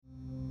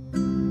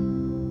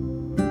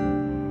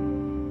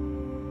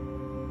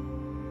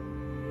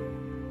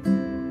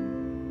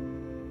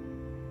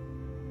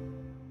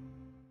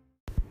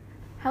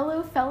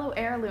Hello, fellow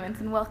Araluens,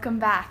 and welcome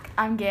back.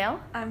 I'm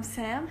Gail. I'm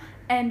Sam.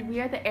 And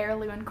we are the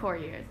Araluen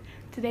Couriers.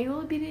 Today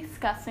we'll be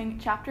discussing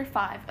Chapter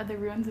 5 of The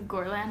Ruins of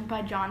Gorland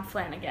by John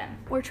Flanagan.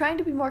 We're trying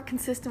to be more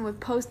consistent with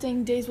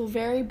posting. Days will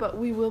vary, but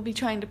we will be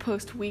trying to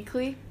post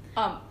weekly.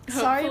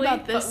 Sorry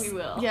about this. But we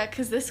will. Yeah,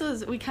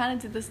 because we kind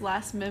of did this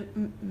last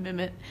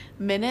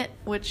minute,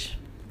 which,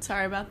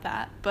 sorry about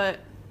that, but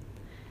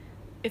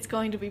it's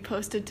going to be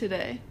posted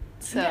today.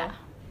 So, yeah.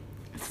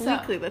 It's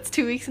weekly. That's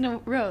 2 weeks in a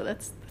row.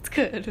 That's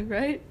good,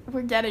 right?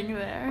 We're getting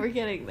there. We're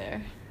getting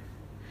there.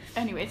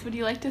 Anyways, would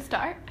you like to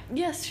start?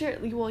 Yes, sure.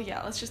 Well,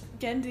 yeah, let's just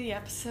get into the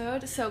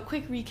episode. So,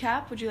 quick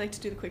recap. Would you like to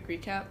do the quick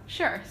recap?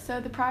 Sure. So,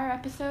 the prior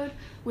episode,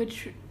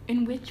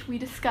 in which we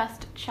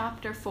discussed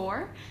Chapter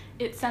 4,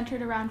 it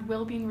centered around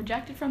Will being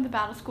rejected from the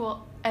battle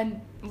school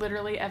and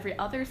literally every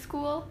other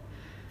school.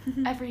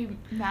 Every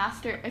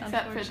master,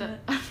 except for the...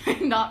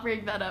 not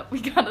bring that up. We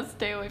gotta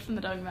stay away from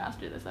the Dung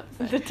Master this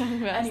episode. The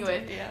Dung Master,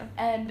 Anyways, yeah.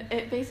 And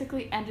it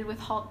basically ended with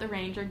Halt the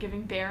Ranger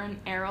giving Baron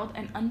Arald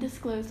an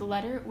undisclosed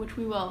letter, which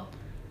we will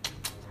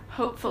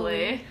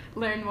hopefully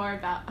learn more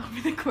about over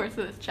the course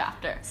of this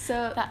chapter.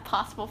 So that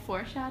possible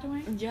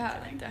foreshadowing?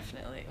 Yeah,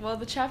 definitely. Well,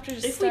 the chapter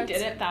just if starts... we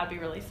did it, that would be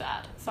really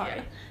sad. Sorry.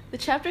 Yeah. The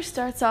chapter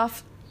starts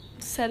off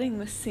setting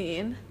the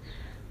scene.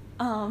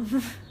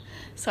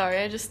 Sorry,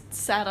 I just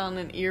sat on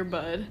an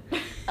earbud.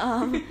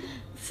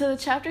 So the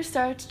chapter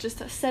starts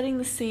just setting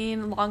the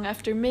scene long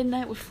after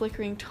midnight with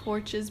flickering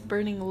torches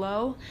burning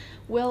low.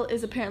 Will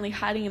is apparently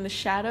hiding in the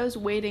shadows,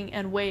 waiting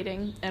and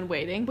waiting and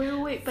waiting.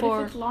 Wait, but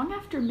if it's long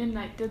after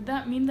midnight, did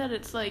that mean that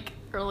it's, like,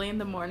 early in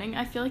the morning?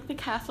 I feel like the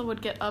castle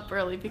would get up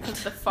early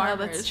because the farmers...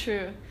 No, that's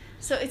true.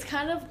 So it's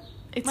kind of...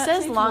 It Let's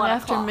says say long 1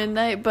 after o'clock.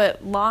 Midnight,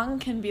 but long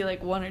can be,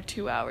 like, 1 or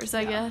 2 hours,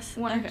 I guess.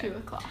 1 or 2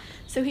 o'clock.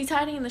 So he's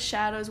hiding in the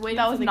shadows, waiting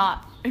That for was the...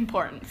 not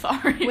important,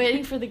 sorry.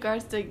 waiting for the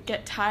guards to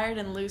get tired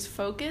and lose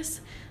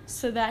focus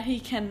so that he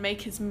can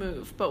make his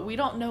move. But we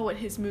don't know what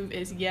his move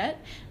is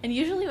yet. And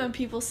usually when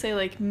people say,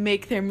 like,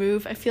 make their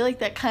move, I feel like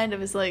that kind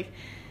of is, like,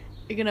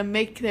 you're gonna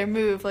make their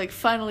move, like,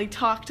 finally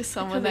talk to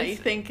someone that you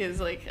think is,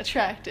 like,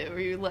 attractive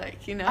or you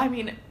like, you know? I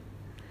mean...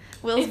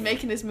 Will's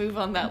making his move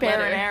on that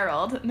Baron letter.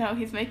 Arald. No,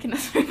 he's making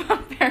his move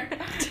on Baron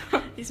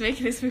Arald. He's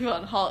making his move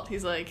on Halt.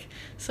 He's like,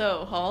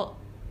 so, Halt,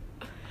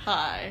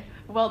 hi.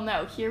 Well,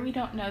 no, here we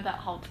don't know that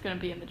Halt's going to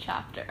be in the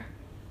chapter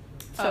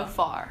so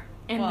far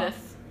in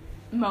this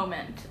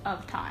moment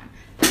of time.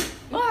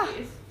 What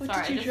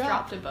Sorry, did you I just drop?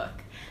 dropped a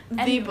book.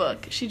 The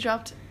book. She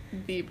dropped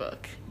the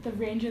book. The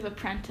Ranger's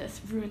Apprentice,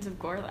 Ruins of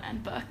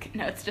Gorland book.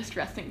 No, it's just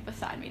resting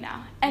beside me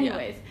now.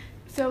 Anyways,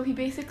 so he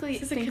basically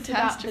thinks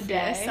about the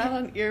day. I sat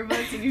on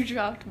earbuds and you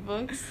dropped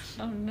books.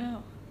 Oh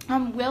no.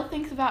 Will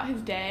thinks about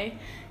his day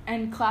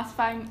and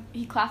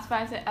he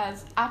classifies it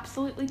as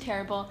absolutely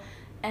terrible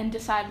and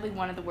decidedly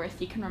one of the worst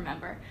he can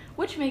remember,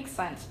 which makes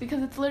sense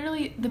because it's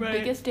literally the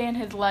biggest day in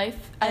his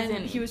life, as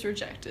in he was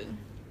rejected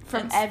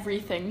from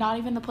everything, not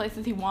even the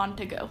places he wanted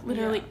to go,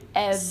 literally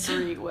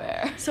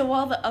everywhere. So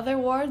while the other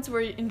wards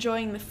were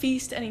enjoying the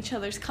feast and each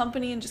other's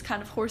company and just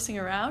kind of horsing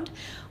around,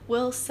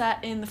 Will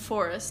sat in the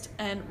forest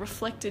and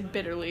reflected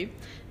bitterly,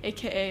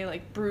 aka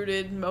like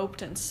brooded,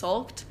 moped, and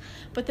sulked.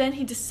 But then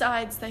he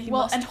decides that he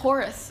must... and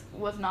Horace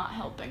was not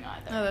helping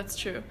either. Oh, that's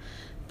true.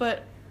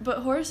 But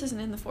Horace isn't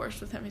in the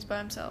forest with him, he's by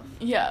himself.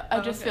 Yeah, I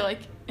just feel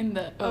like in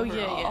the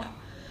overall... yeah.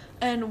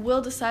 And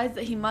Will decides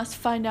that he must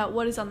find out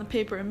what is on the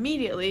paper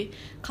immediately,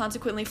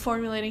 consequently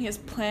formulating his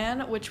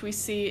plan, which we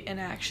see in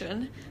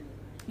action,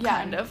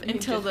 kind of,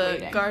 until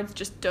the guards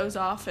just doze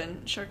off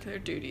and shirk their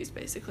duties,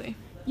 basically.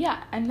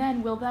 Yeah, and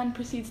then Will then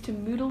proceeds to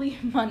moodily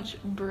munch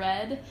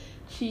bread,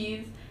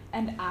 cheese,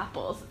 and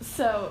apples.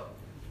 So,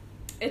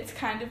 it's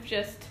kind of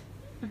just...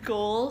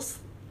 goals,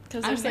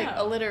 because there's, like,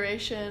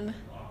 alliteration,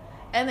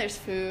 and there's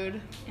food.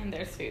 And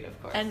there's food,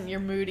 of course. And you're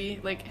moody.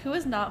 Like, who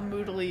is not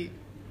moodily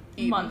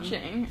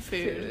munching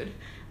food?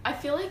 I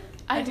feel like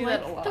I do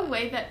that a lot. The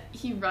way that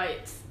he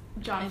writes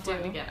John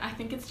Flanagan. I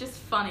think it's just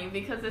funny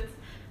because it's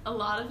a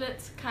lot of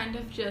it's kind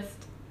of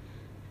just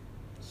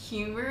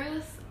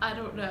humorous. I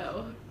don't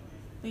know.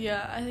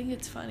 Yeah, I think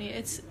it's funny.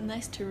 It's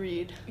nice to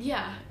read.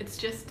 Yeah, it's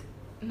just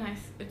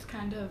nice. It's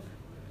kind of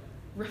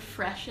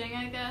refreshing,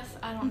 I guess.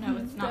 I don't know.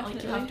 It's not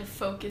like you have to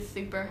focus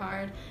super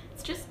hard.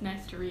 It's just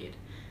nice to read,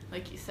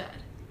 like you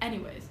said.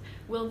 Anyways,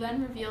 Will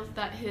then reveals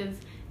that his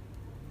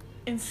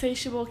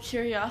insatiable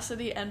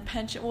curiosity and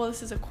penchant... Well,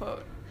 this is a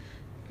quote.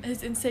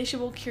 His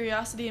insatiable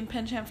curiosity and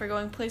penchant for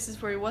going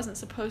places where he wasn't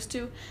supposed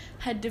to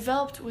had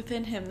developed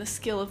within him the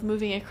skill of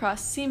moving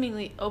across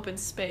seemingly open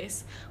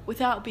space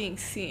without being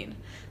seen.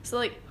 So,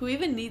 like, who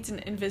even needs an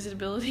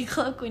invisibility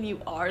cloak when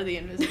you are the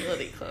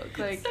invisibility cloak?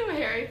 Like, so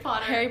Harry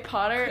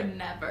Potter could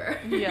never.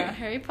 Yeah,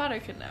 Harry Potter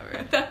could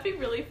never. That'd be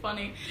really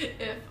funny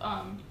if,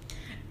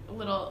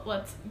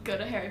 let's go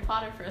to Harry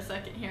Potter for a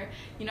second here.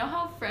 You know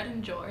how Fred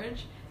and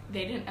George,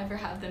 they didn't ever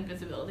have the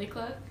invisibility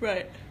cloak?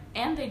 Right.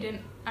 And they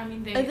didn't,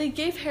 they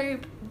gave Harry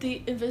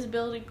the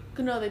invisibility...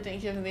 No, they didn't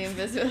give him the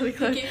invisibility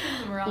cloak. They gave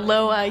him the Marauders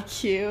Low map.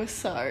 IQ,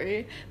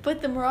 sorry.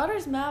 But the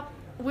Marauders map...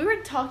 We were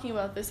talking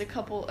about this a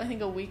couple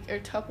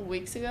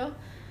weeks ago.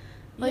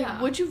 Like,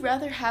 Yeah. would you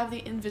rather have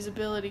the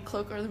invisibility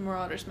cloak or the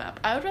Marauders map?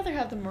 I would rather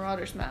have the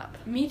Marauders map.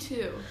 Me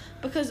too.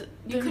 Because the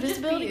You could just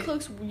invisibility be-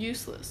 cloak's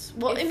useless.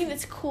 Well, I If- mean,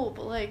 it's cool,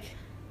 but, like,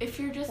 If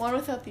you're just... one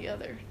without the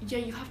other. Yeah,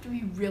 you have to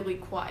be really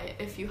quiet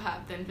if you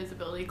have the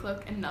invisibility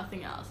cloak and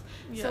nothing else.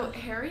 So Yeah.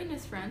 Harry and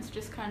his friends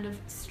just kind of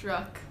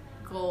struck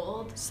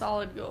gold.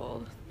 Solid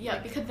gold. Yeah,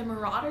 Like, because the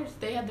Marauders,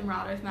 they had the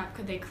Marauders map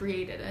because they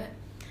created it.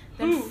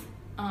 Then, Who?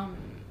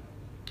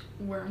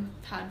 Worm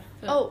had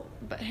the... Oh,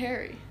 but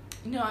Harry.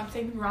 No, I'm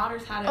saying the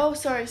Marauders had it. Oh,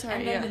 sorry, And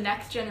then yeah. the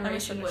next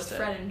generation was misunderstood.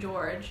 Fred and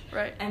George.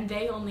 Right. And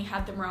they only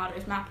had the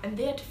Marauders map. And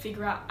they had to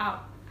figure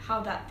out how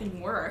that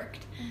thing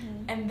worked.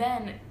 Mhm. And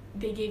then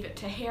they gave it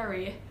to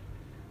Harry.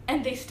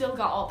 And they still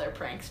got all their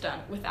pranks done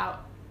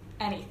without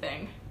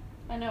anything.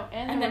 I know,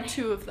 and And there then- were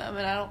two of them,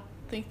 and I don't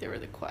think they were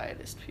the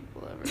quietest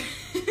people ever.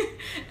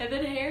 And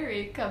then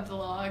Harry comes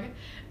along,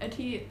 and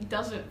he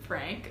doesn't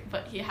prank,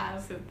 but he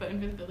has the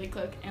invisibility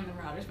cloak and the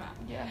Marauders map.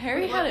 Yeah,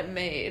 Harry had it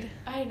made.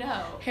 I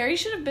know. Harry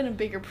should have been a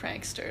bigger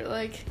prankster.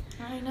 Like,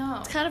 I know.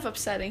 it's kind of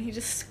upsetting. He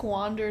just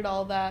squandered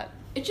all that.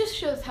 It just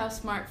shows how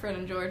smart Fred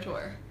and George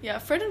were. Yeah,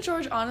 Fred and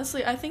George,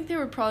 honestly, I think they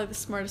were probably the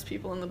smartest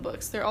people in the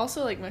books. They're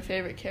also, like, my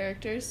favorite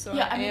characters, so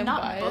Yeah, I mean, am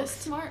not biased. book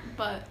smart,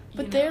 but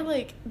But you they're, know.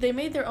 like, they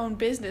made their own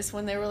business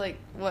when they were, like,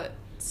 what,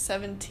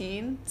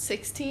 17?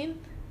 16?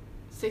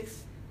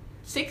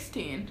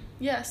 16.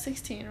 Yeah,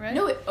 16, right?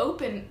 No, it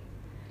opened.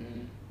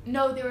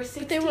 No, they were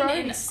 16. But they were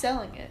already in-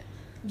 selling it.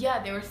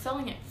 Yeah, they were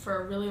selling it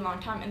for a really long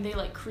time, and they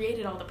like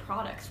created all the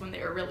products when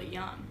they were really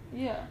young.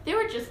 Yeah. They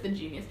were just the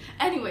genius.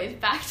 Anyways,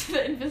 back to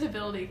the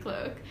invisibility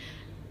cloak.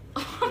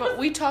 But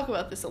we talk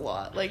about this a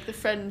lot, like the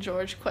Fred and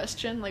George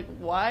question, like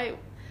why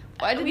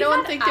did We no one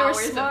had think they were hours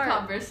smart? of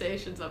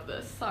conversations of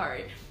this.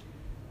 Sorry.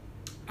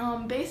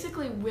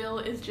 Basically, Will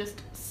is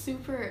just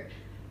super,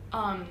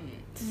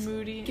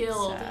 Moody,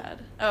 skilled. sad.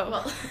 Oh,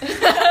 Well,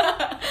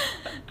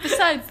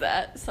 besides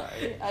that,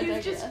 sorry, I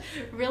he's digress. just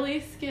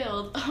really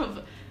skilled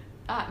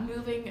at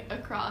moving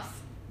across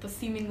the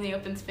seemingly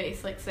open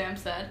space, like Sam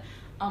said,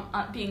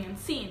 being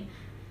unseen.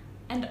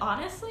 And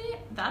honestly,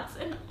 that's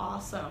an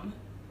awesome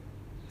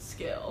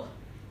skill.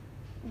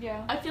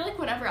 Yeah. I feel like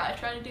whenever I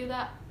try to do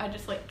that, I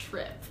just like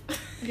trip.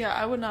 Yeah,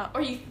 I would not.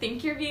 Or you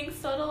think you're being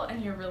subtle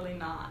and you're really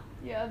not.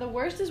 Yeah, the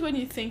worst is when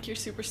you think you're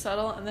super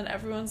subtle and then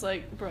everyone's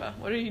like, bruh,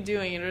 what are you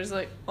doing? And you're just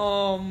like,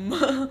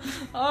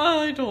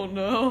 I don't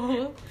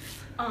know.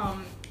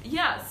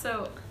 Yeah,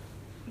 so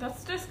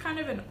that's just kind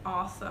of an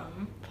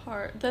awesome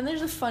Part. Then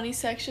there's a funny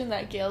section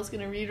that Gail's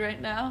gonna read right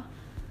now.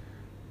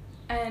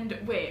 And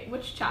wait,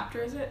 which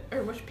chapter is it?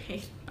 Or which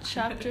page?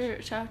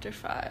 Chapter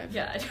 5.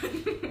 Yeah.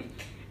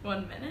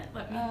 1 minute.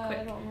 Let me quick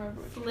I don't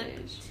remember which flip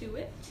page. to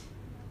it.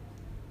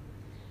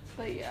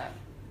 But yeah,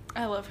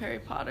 I love Harry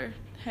Potter.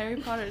 Harry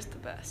Potter is the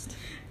best.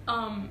 Here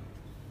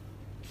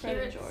Fred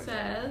and it George.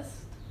 says,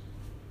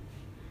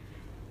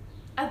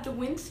 as the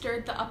wind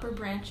stirred the upper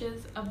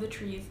branches of the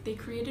trees, they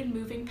created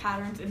moving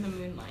patterns in the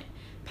moonlight.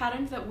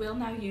 Patterns that Will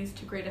now used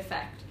to great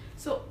effect.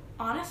 So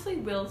honestly,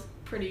 Will's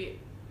pretty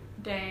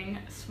dang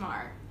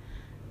smart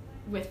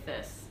with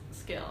this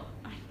skill.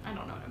 I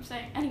don't know what I'm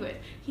saying. Anyways,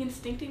 he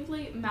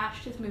instinctively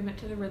matched his movement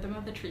to the rhythm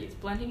of the trees,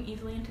 blending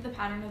easily into the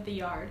pattern of the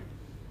yard,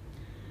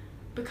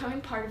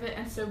 becoming part of it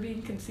and so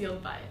being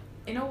concealed by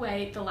it. In a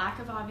way, the lack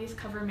of obvious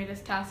cover made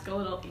his task a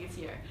little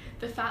easier.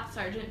 The fat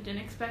sergeant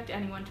didn't expect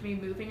anyone to be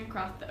moving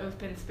across the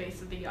open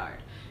space of the yard,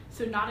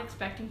 so not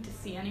expecting to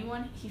see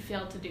anyone, he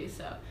failed to do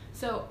so.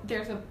 So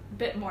there's a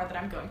bit more that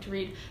I'm going to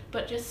read,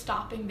 but just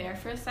stopping there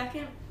for a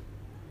second.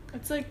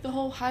 It's like the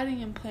whole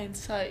hiding in plain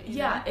sight. You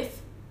Yeah, know?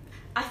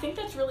 I think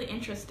that's really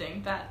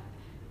interesting that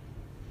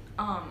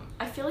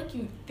I feel like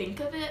you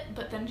think of it,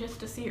 but then just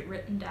to see it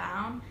written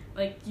down,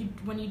 like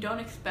when you don't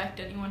expect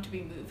anyone to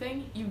be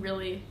moving, you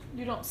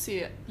don't see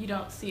it. you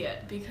don't see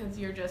it because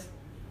you're just,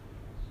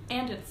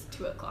 and it's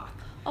 2:00.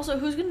 Also,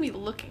 who's gonna be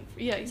looking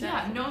for? Yeah,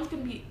 exactly. Yeah, no one's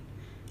gonna be.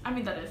 I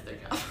mean, that is their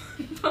job.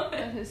 But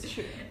That is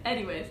true.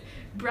 Anyways,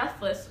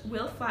 breathless,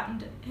 Will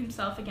flattened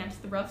himself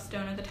against the rough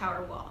stone of the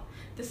tower wall.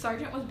 The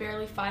sergeant was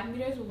barely 5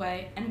 meters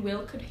away, and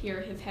Will could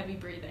hear his heavy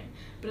breathing,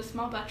 but a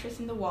small buttress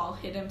in the wall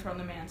hid him from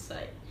the man's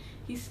sight.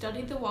 He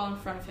studied the wall in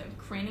front of him,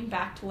 craning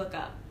back to look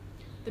up.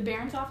 The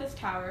Baron's office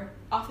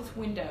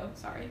window,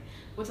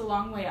 was a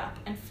long way up,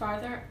 and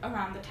farther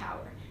around the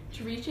tower.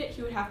 To reach it,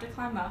 he would have to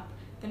climb up,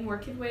 then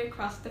work his way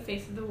across the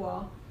face of the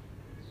wall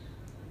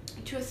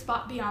to a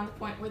spot beyond the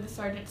point where the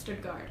sergeant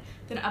stood guard,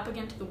 then up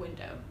again to the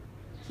window.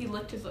 He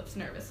licked his lips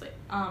nervously.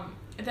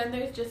 Then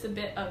there's just a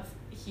bit of,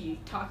 he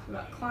talks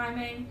about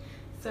climbing,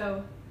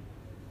 so,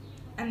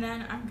 and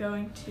then I'm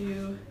going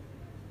to,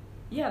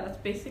 that's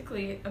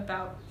basically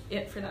about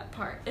it for that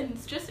part. And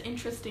it's just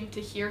interesting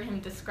to hear him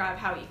describe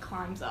how he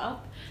climbs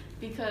up,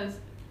 because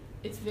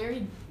it's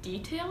very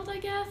detailed, I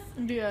guess.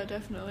 Yeah,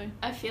 definitely.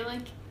 I feel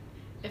like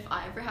if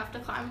I ever have to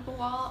climb up a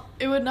wall,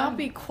 It would not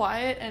be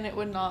quiet, and it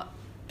would not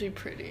be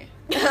pretty.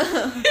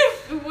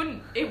 it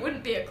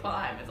wouldn't be a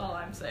climb, is all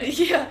I'm saying.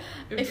 Yeah,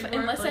 It would be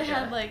more unless I like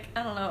had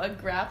I don't know, a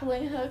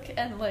grappling hook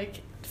and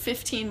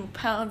 15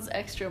 pounds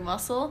extra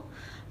muscle,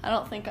 I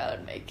don't think I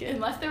would make it.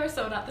 Unless there was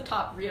someone at the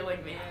top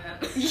reeling me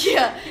in.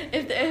 Yeah,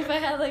 if I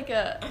had like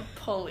a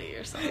pulley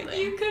or something.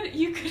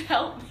 You could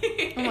help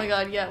me. Oh my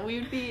god, yeah, we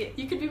would be.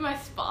 You could be my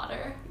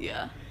spotter.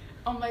 Yeah.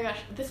 Oh my gosh,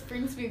 this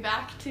brings me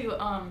back to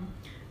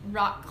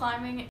rock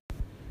climbing.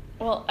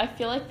 Well, I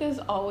feel like there's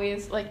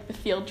always, like, the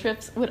field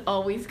trips would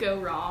always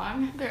go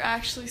wrong. They're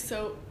actually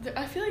so...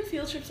 I feel like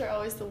field trips are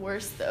always the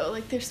worst, though.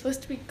 Like, they're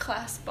supposed to be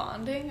class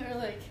bonding or,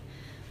 like,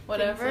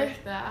 whatever. Things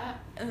like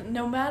that. And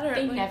no matter...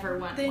 They like, never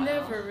went They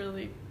well. never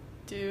really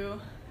do.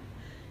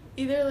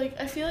 Either, like,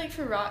 I feel like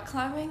for rock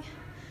climbing,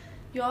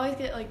 you always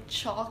get, like,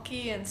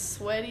 chalky and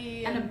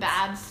sweaty. And a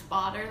bad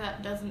spotter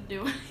that doesn't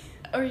do anything.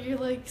 Or you're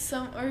like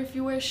or if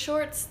you wear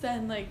shorts,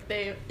 then like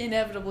they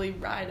inevitably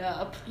ride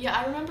up. Yeah,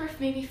 I remember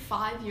maybe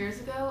 5 years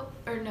ago,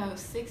 or no,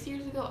 6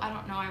 years ago, I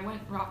don't know, I went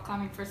rock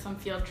climbing for some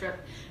field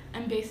trip,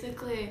 and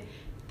basically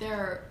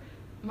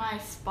my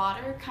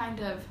spotter kind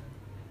of,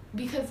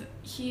 because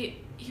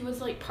he was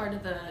like part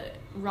of the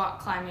rock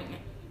climbing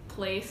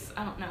place,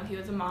 I don't know, he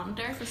was a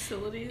monitor.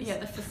 Facilities? Yeah,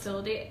 the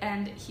facility,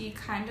 and he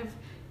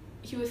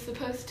was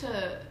supposed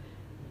to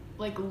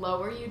like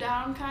lower you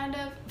down kind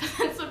of, but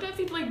then sometimes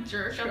he'd like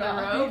jerk on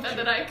the rope, and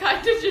then I kind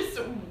of just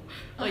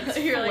like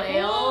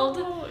flailed.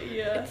 Like,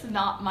 yeah. It's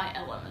not my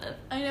element.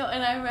 I know,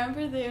 and I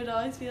remember they would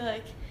always be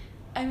like,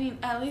 I mean,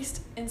 at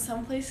least in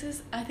some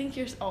places, I think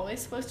you're always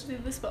supposed to do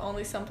this, but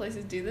only some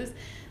places do this.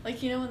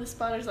 Like, you know when the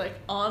spotter's like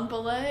on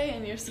belay,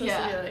 and you're supposed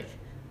to be like,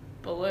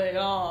 belay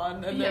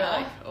on, and they're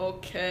like,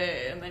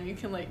 okay, and then you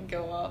can like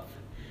go up.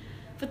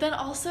 But then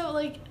also,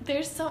 like,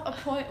 there's a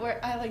point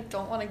where I, like,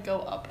 don't want to go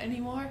up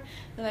anymore.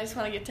 Then I just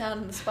want to get down,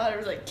 and the spotter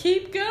was like,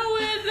 keep going!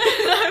 And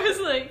I was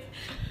like,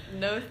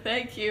 no,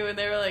 thank you. And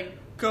they were like,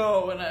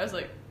 go! And I was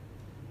like,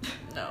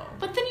 no.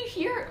 But then you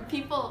hear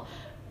people,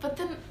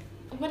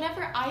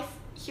 whenever I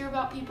hear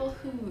about people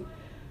who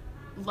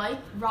like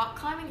rock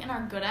climbing and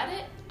are good at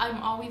it,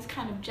 I'm always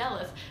kind of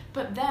jealous.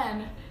 But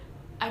then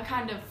I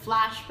kind of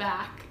flash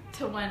back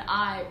to when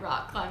I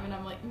rock climb, and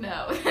I'm like,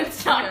 no,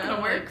 it's not going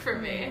to work for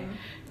me.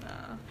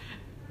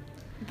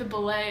 The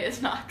belay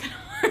is not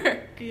gonna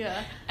work.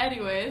 Yeah.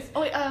 Anyways.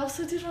 Oh wait, I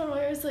also did one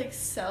where it's like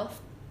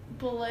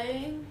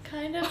self-belaying,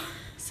 kind of.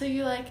 So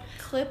you like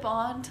clip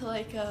on to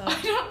like a...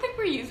 I don't think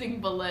we're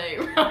using belay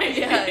right.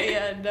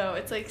 Yeah, no,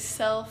 it's like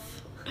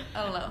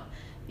I don't know.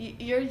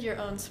 You're your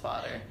own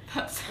spotter.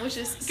 Which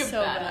is like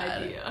so a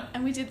bad idea.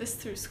 And we did this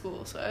through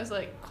school, so I was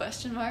like,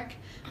 question mark.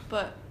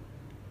 But,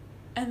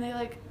 and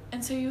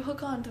so you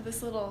hook on to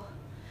this little...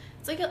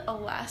 It's like an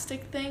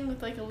elastic thing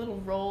with like a little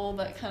roll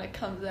that kind of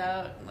comes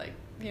out, and like,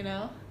 you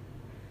know?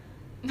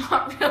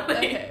 Not really.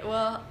 Okay,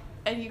 well,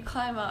 and you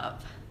climb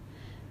up.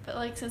 But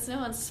like, since no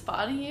one's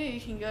spotting you, you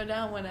can go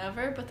down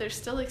whenever, but there's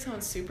still like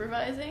someone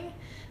supervising,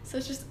 so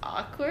it's just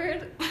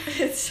awkward.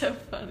 It's so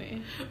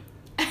funny.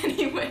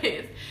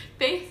 Anyways,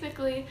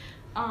 basically,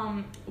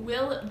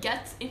 Will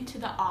gets into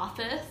the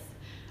office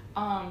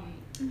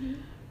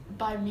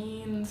by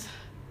means,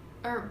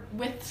 or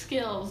with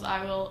skills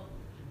I will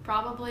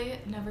probably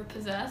never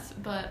possess,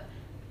 but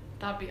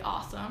that'd be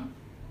awesome.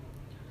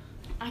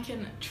 I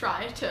can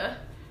try to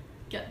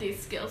get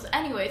these skills.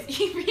 Anyways,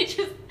 he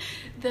reaches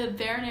the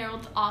Baron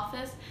Harold's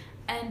office,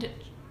 and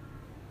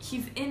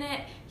he's in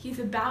it. He's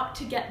about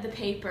to get the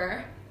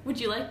paper. Would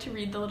you like to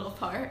read the little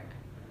part?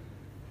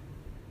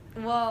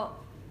 Well,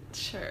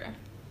 sure.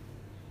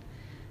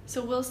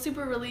 So Will's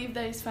super relieved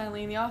that he's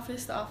finally in the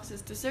office. The office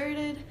is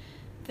deserted.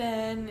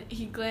 Then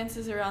he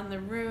glances around the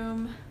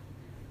room.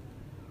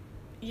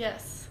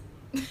 Yes.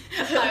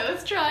 I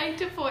was trying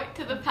to point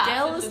to the passage.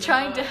 Gail was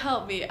trying to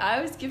help me.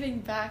 I was giving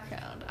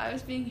background. I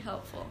was being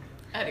helpful.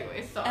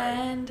 Anyway, sorry.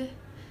 And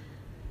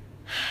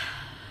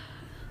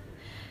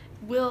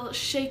Will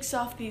shakes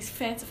off these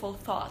fanciful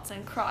thoughts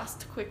and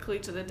crossed quickly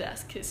to the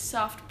desk, his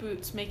soft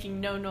boots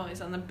making no noise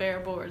on the bare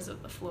boards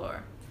of the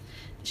floor.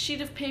 The sheet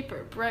of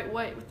paper, bright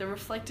white with the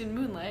reflected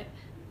moonlight...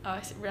 Oh,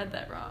 I read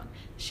that wrong.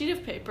 The sheet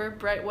of paper,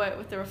 bright white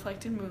with the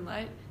reflected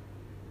moonlight,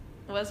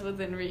 was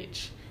within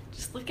reach.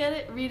 Just look at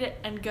it, read it,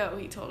 and go,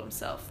 he told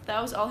himself.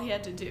 That was all he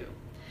had to do.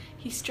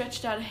 He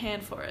stretched out a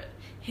hand for it.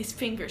 His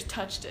fingers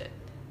touched it.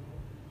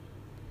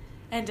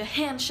 And a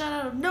hand shot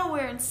out of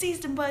nowhere and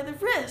seized him by the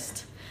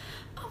wrist.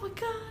 Oh my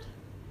god.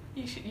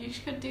 You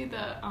should do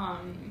the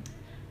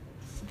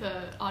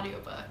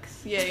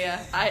audiobooks.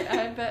 Yeah.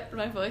 I bet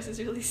my voice is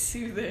really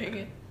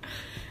soothing.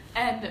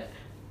 And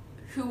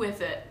who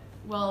is it?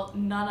 Well,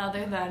 none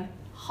other than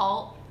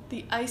Halt.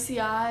 The icy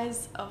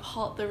eyes of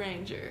Halt the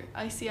Ranger.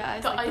 Icy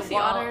eyes the like icy the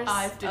waters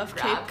eyes of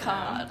Cape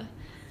Cod.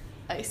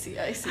 Icy.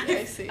 I said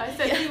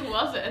who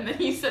was it, and then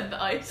you said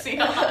the icy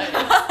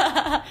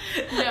eyes.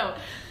 No,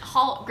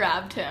 Halt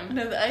grabbed him.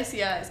 No, the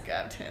icy eyes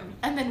grabbed him.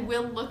 And then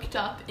Will looked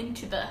up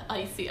into the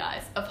icy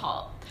eyes of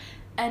Halt.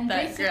 And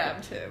that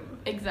grabbed him.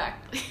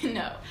 Exactly.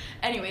 No.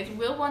 Anyways,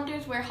 Will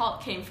wonders where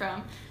Halt came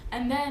from,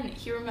 and then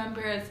he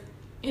remembers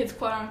his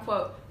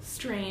quote-unquote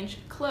strange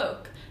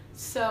cloak.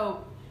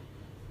 So,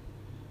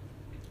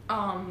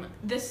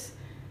 this,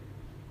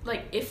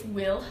 like, if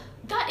Will...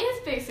 That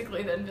is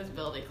basically the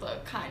invisibility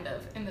cloak, kind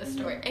of, in this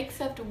story.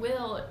 Except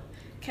Will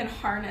can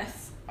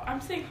harness.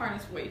 I'm saying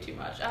harness way too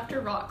much.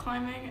 After rock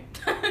climbing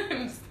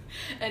times.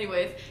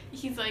 Anyways,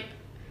 he's like,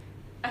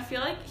 I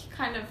feel like he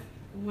kind of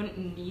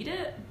wouldn't need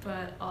it,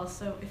 but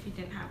also if he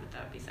didn't have it,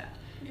 that would be sad.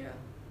 Yeah.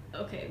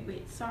 Okay,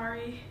 wait,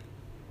 sorry.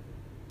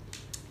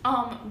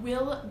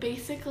 Will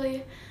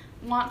basically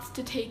wants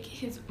to take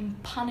his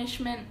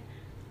punishment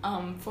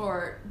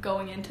for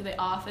going into the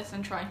office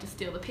and trying to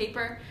steal the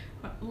paper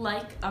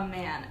like a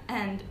man.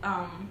 And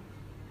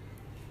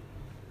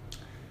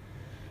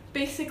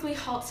basically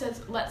Halt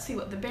says, let's see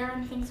what the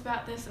Baron thinks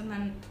about this, and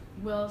then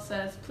Will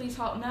says, please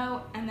Halt,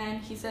 no, and then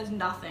he says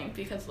nothing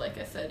because, like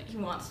I said, he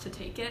wants to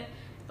take it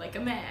like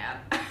a man.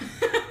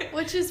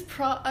 Which is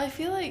I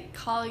feel like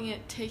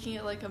taking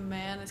it like a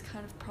man is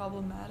kind of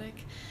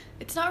problematic.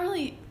 It's not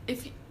really,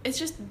 it's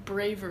just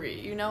bravery,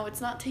 you know?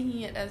 It's not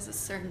taking it as a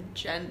certain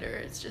gender.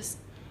 It's just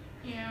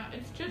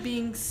it's just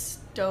being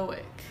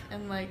stoic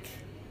and like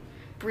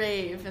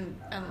brave and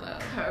I don't know.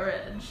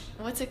 Courage.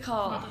 What's it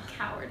called? Not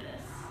cowardice.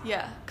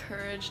 Yeah,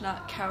 courage,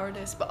 not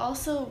cowardice. But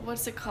also,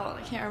 what's it called?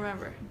 I can't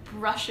remember.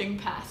 Brushing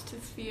past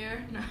his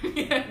fear.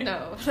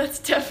 No, that's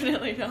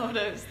definitely not what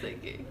I was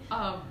thinking.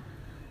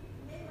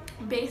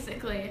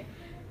 Basically,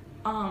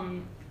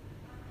 Halt,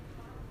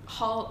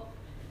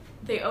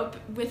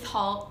 with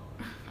Halt,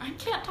 I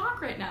can't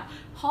talk right now.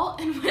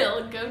 Halt and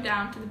Will go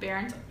down to the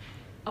Baron's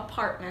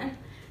apartment,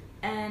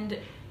 and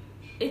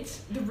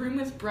the room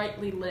is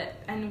brightly lit,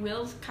 and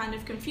Will's kind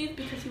of confused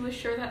because he was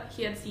sure that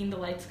he had seen the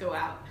lights go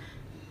out.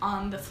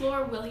 On the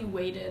floor, Willie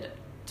waited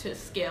to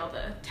scale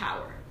the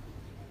tower.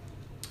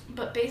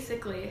 But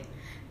basically,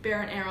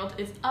 Baron Arald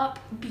is up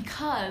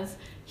because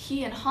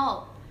he and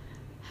Halt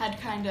had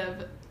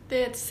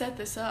They had set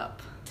this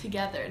up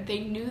together. They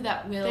knew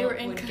that Will They were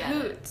in would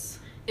cahoots.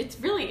 Get it. It's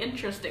really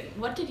interesting.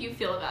 What did you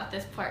feel about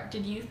this part?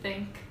 Did you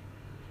think...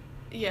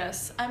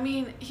 Yes. I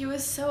mean, he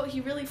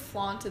really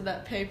flaunted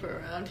that paper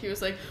around. He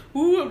was like,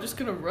 ooh, I'm just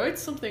gonna write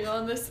something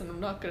on this and I'm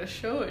not gonna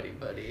show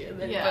anybody. And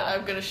then, but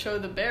I'm gonna show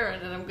the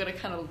Baron and I'm gonna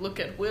kind of look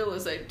at Will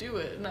as I do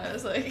it. And I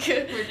was like,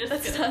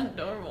 that's not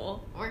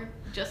normal. We're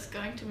just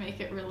going to make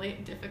it really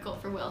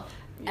difficult for Will.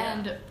 Yeah.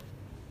 And...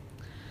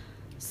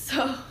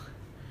 So...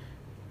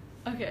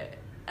 Okay.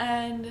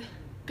 And...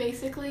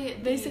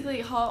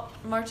 Basically, Halt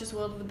marches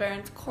Will to the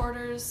Baron's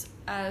quarters,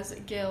 as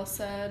Gale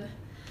said,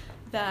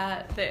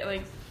 that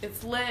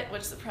it's lit,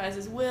 which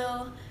surprises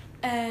Will,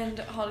 and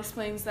Halt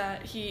explains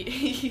that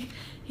he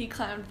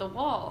climbed the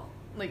wall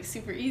like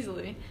super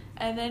easily,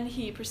 and then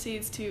he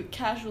proceeds to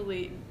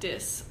casually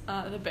diss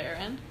the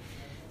Baron,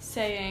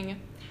 saying,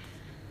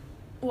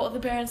 well, the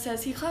Baron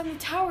says, he climbed the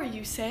tower,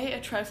 you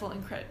say,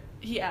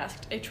 he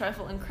asked, a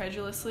trifle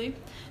incredulously.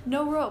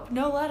 No rope,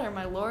 no ladder,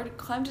 my lord.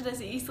 Climbed it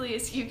as easily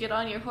as you get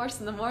on your horse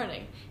in the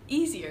morning.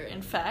 Easier,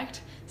 in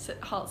fact,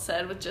 Halt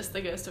said with just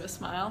the ghost of a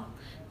smile.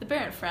 The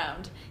Baron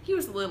frowned. He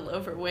was a little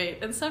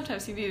overweight, and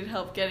sometimes he needed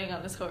help getting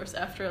on his horse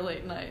after a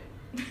late night.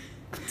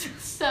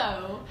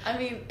 So... I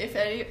mean,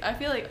 I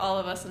feel like all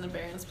of us in the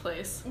Baron's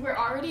place we're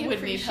already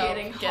would need help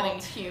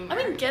Halt's humor. I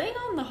mean, getting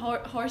on the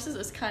horses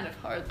is kind of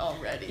hard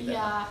already, though.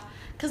 Yeah.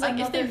 Because, like,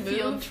 if they move...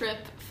 field trip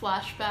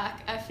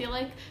flashback, I feel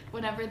like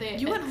whenever they...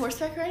 You went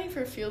horseback riding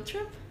for a field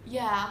trip?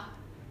 Yeah.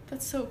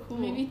 That's so cool.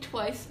 Maybe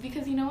twice,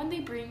 because you know when they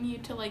bring you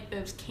to, like,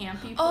 those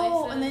campy places?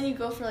 Oh, and then you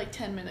go for, like,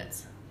 10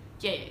 minutes.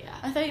 Yeah.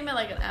 I thought you meant,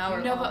 like, an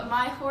hour No, long. but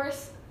my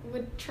horse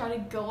would try to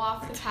go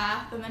off the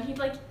path, and then he'd,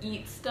 like,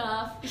 eat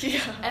stuff. Yeah.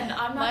 And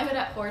I'm not good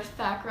at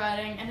horseback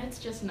riding, and it's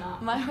just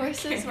not. My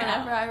horses,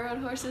 whenever I rode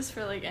horses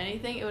for, like,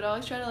 anything, it would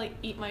always try to, like,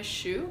 eat my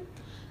shoe.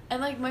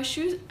 And, like, my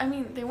shoes, I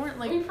mean, they weren't,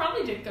 like... We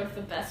probably did go to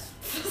the best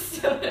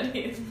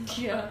facilities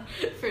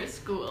for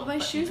school. But my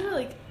shoes were,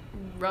 like,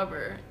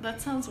 rubber. That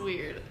sounds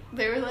weird.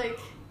 They were, like,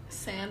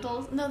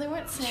 sandals. No, they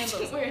weren't sandals. You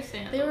didn't wear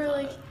sandals. They were,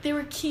 like, they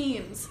were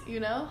Keens, you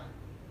know?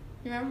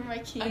 You remember my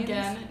Keens?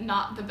 Again,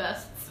 not the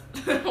best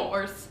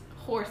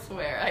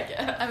horseware, I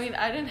guess. I mean,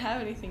 I didn't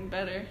have anything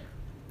better.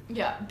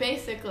 Yeah,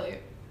 basically.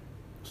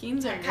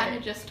 Keens are kind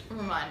of just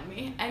reminded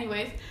me.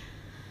 Anyways...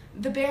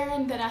 The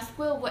Baron then asked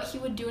Will what he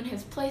would do in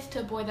his place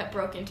to a boy that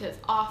broke into his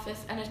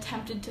office and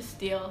attempted to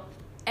steal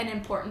an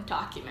important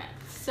document.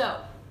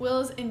 So, Will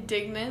is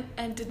indignant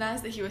and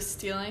denies that he was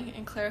stealing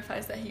and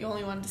clarifies that he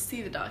only wanted to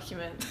see the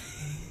document.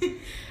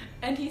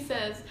 And he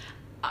says,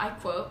 I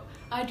quote,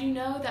 I do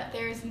know that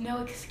there is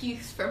no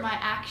excuse for my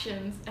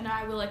actions and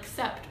I will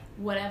accept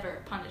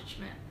whatever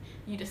punishment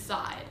you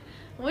decide.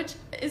 Which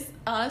is,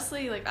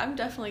 honestly, like, I'm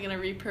definitely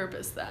going to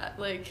repurpose that.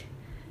 Like...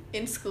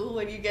 In school,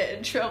 when you get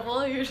in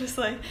trouble, you're just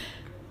like,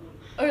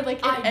 or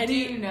like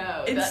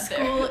in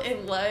school,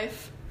 in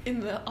life, in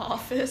the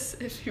office,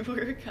 if you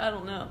work, I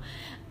don't know,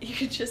 you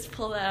could just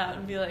pull that out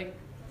and be like,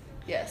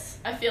 yes.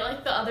 I feel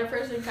like the other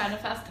person kind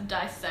of has to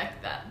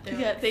dissect that.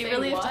 They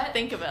really have to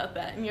think about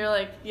that, and you're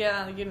like,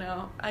 yeah, you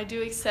know, I do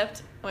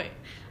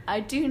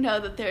know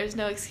that there is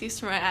no excuse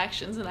for my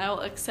actions, and I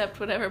will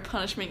accept whatever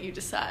punishment you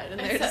decide. And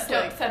they're just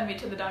don't like, send me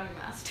to the dung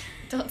master.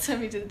 Don't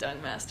send me to the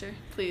dung master,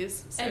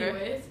 please, sir.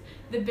 Anyways,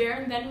 The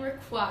Baron then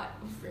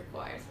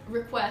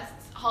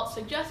requests Halt's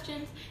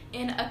suggestions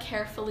in a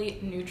carefully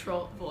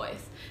neutral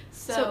voice.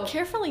 So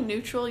carefully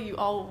neutral, you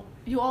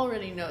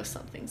already know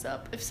something's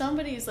up. If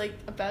somebody's like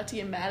about to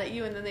get mad at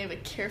you and then they have a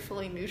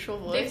carefully neutral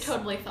voice, they've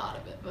totally thought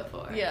of it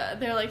before. Yeah,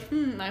 they're like,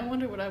 I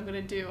wonder what I'm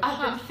gonna do.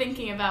 I've been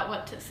thinking about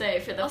what to say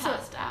for the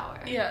past hour.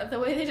 Yeah, the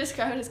way they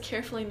describe it as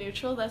carefully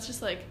neutral, that's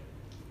just like,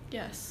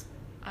 yes,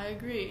 I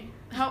agree.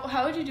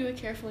 How would you do a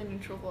carefully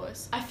neutral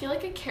voice? I feel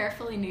like a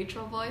carefully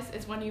neutral voice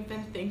is when you've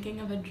been thinking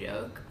of a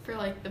joke for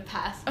like the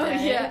past day. Oh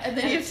yeah, and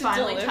then you have it's to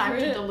finally time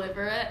to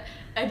deliver it,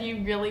 and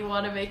you really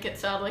want to make it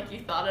sound like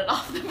you thought it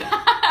off the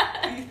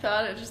bat. You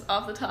thought it just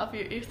off the top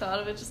of you thought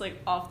of it just like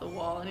off the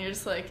wall, and you're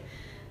just like,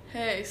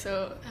 hey,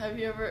 so have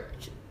you ever,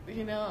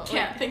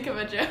 Can't think of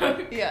a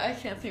joke. Yeah, I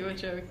can't think of a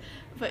joke.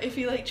 But if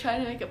you like try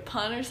to make a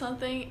pun or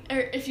something, or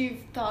if you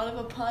thought of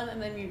a pun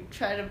and then you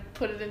try to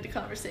put it into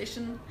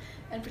conversation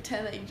and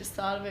pretend that you just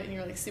thought of it and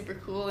you're like super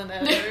cool, and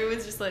then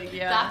everyone's just like,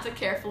 yeah, that's a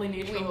carefully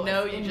neutral voice.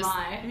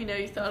 We know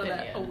you thought of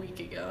that a week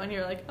ago, and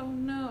you're like, oh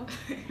no.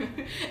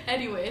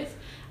 Anyways,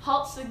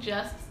 Halt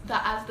suggests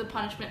that as the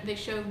punishment they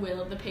show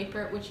Will the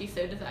paper which he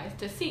so desires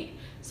to see.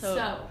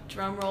 So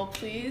drum roll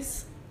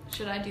please.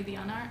 Should I do the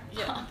honor?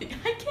 Yeah.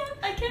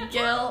 I can't.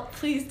 Gail,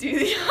 please do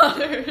the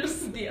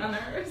honors. The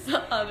honors.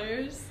 The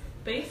honors.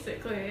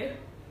 Basically,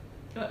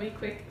 let me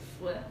quick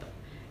flip.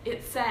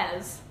 It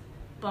says,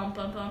 bum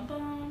bum bum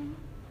bum.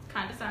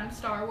 Kind of sounds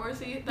Star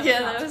Warsy.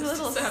 That was a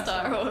little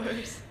Star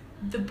Wars.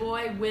 The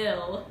boy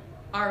Will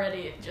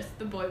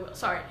the boy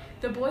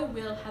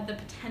Will had the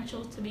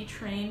potential to be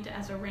trained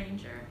as a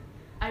ranger.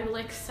 I will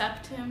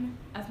accept him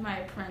as my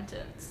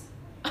apprentice.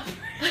 Mess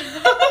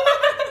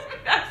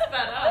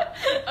that up.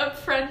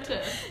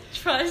 Apprentice.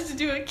 Tries to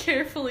do a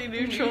carefully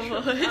neutral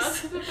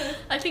voice.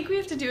 I think we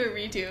have to do a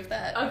redo of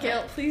that. Okay.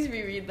 Gail, please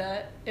reread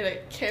that in a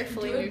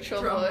carefully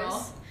neutral voice.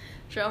 Roll.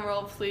 Drum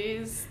roll,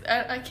 please.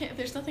 I can't.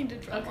 There's nothing to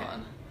drum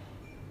on.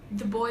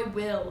 The boy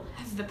Will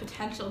has the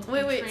potential to be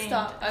trained. Wait,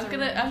 stop. I'm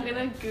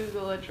gonna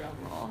Google a drum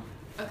roll.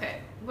 Okay.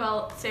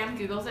 Well, Sam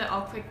Googles it.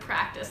 I'll quick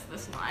practice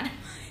this line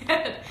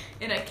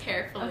in a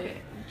carefully. Okay.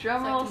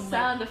 Drum roll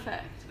sound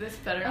effect. This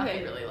better not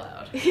be really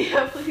loud.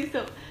 Yeah, please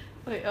don't.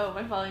 Wait,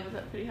 my volume was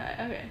up pretty high.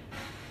 Okay.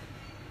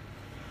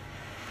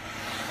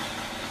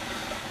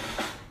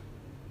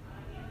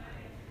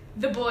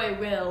 The boy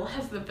Will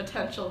has the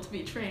potential to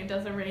be trained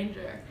as a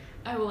ranger.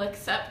 I will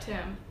accept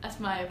him as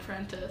my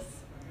apprentice.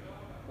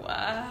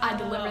 Wow. I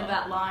delivered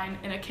that line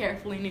in a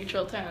carefully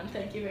neutral tone.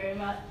 Thank you very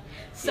much.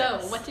 So,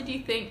 What did you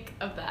think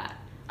of that?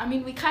 I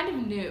mean, we kind of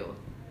knew.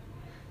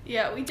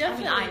 Yeah, we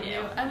definitely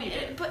knew.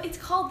 But it's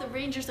called The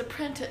Ranger's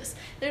Apprentice.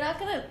 They're not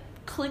gonna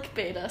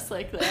clickbait us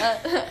like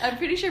that. I'm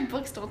pretty sure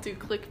books don't do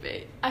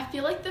clickbait. I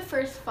feel like the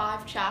first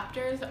 5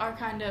 chapters are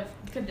kind of,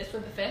 because this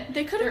was the 5th.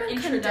 They could have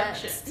been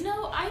condensed.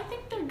 No, I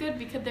think they're good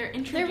because they're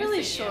introducing. They're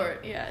really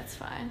short. Yeah, it's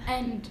fine.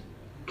 And,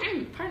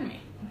 pardon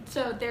me.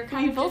 So they're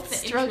kind we of both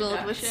just the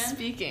struggled with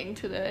speaking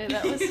today.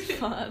 That was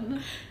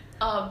fun.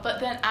 But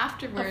then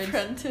afterwards.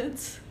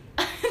 Apprentice.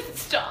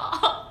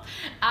 Stop.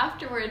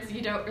 Afterwards,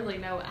 you don't really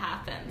know what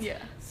happens. Yeah.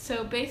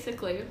 So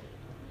basically,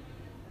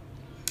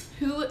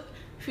 who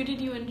did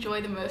you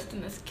enjoy the most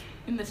in this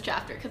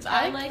chapter? Because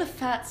I liked the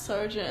fat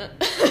sergeant.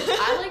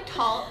 I liked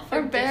Halt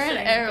or Baron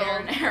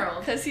Errol.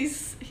 Because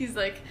he's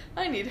like,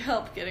 I need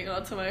help getting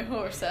onto my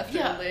horse after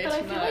a late night.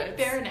 I feel like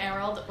Baron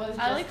Errol was just,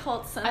 I like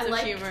Halt's sense of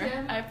humor.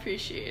 Him I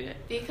appreciate it.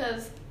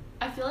 Because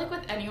I feel like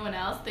with anyone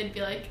else, they'd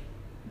be like,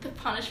 the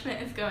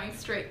punishment is going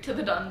straight to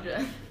the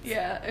dungeon.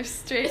 Yeah, or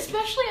straight.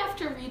 Especially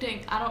after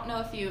reading, I don't know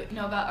if you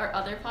know about our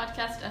other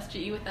podcast,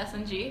 SGE with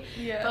S&G.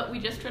 Yeah. But we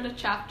just read a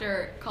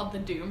chapter called The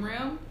Doom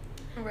Room.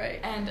 Right.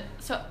 And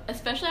so,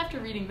 especially after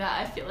reading that,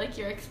 I feel like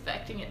you're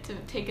expecting it to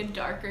take a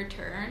darker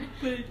turn.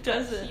 But it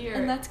doesn't.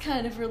 And that's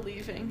kind of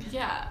relieving.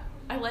 Yeah.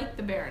 I like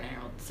the Baron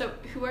Errol. So,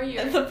 who are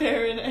you? The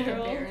Baron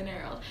Errol. The Baron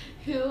Errol.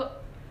 Who,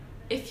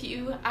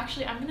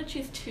 actually, I'm going to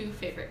choose 2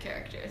 favorite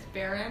characters,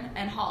 Baron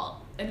and Halt.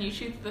 And you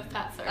choose the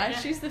fat sergeant? I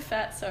choose the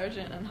fat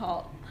sergeant and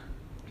Halt.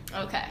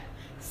 Okay.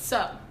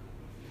 So,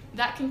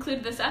 that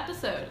concluded this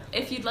episode.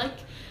 If you'd like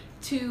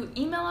to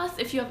email us,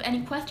 if you have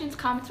any questions,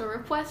 comments, or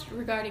requests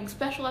regarding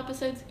special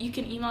episodes, you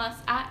can email us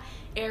at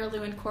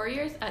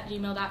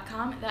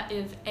araluencouriers@gmail.com. That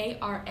is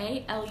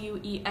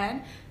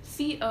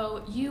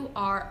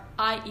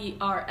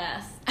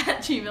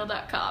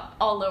ARALUENCOURIERS@gmail.com.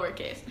 All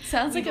lowercase. It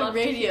sounds like a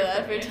radio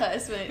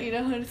advertisement,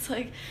 when it's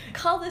like,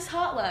 call this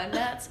hotline.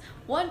 That's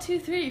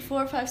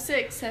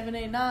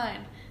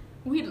 1-2-3-4-5-6-7-8-9.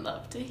 We'd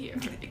love to hear.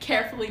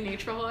 Carefully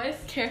neutral voice.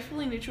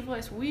 Carefully neutral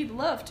voice. We'd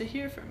love to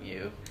hear from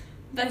you.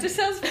 That just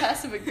sounds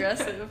passive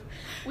aggressive.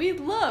 We'd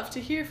love to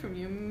hear from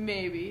you,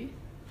 maybe.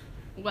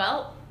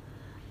 Well,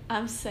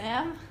 I'm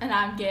Sam. And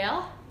I'm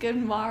Gail. Good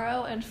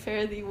morrow and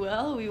fare thee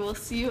well. We will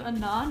see you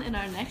anon in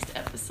our next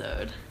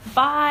episode.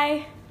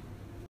 Bye.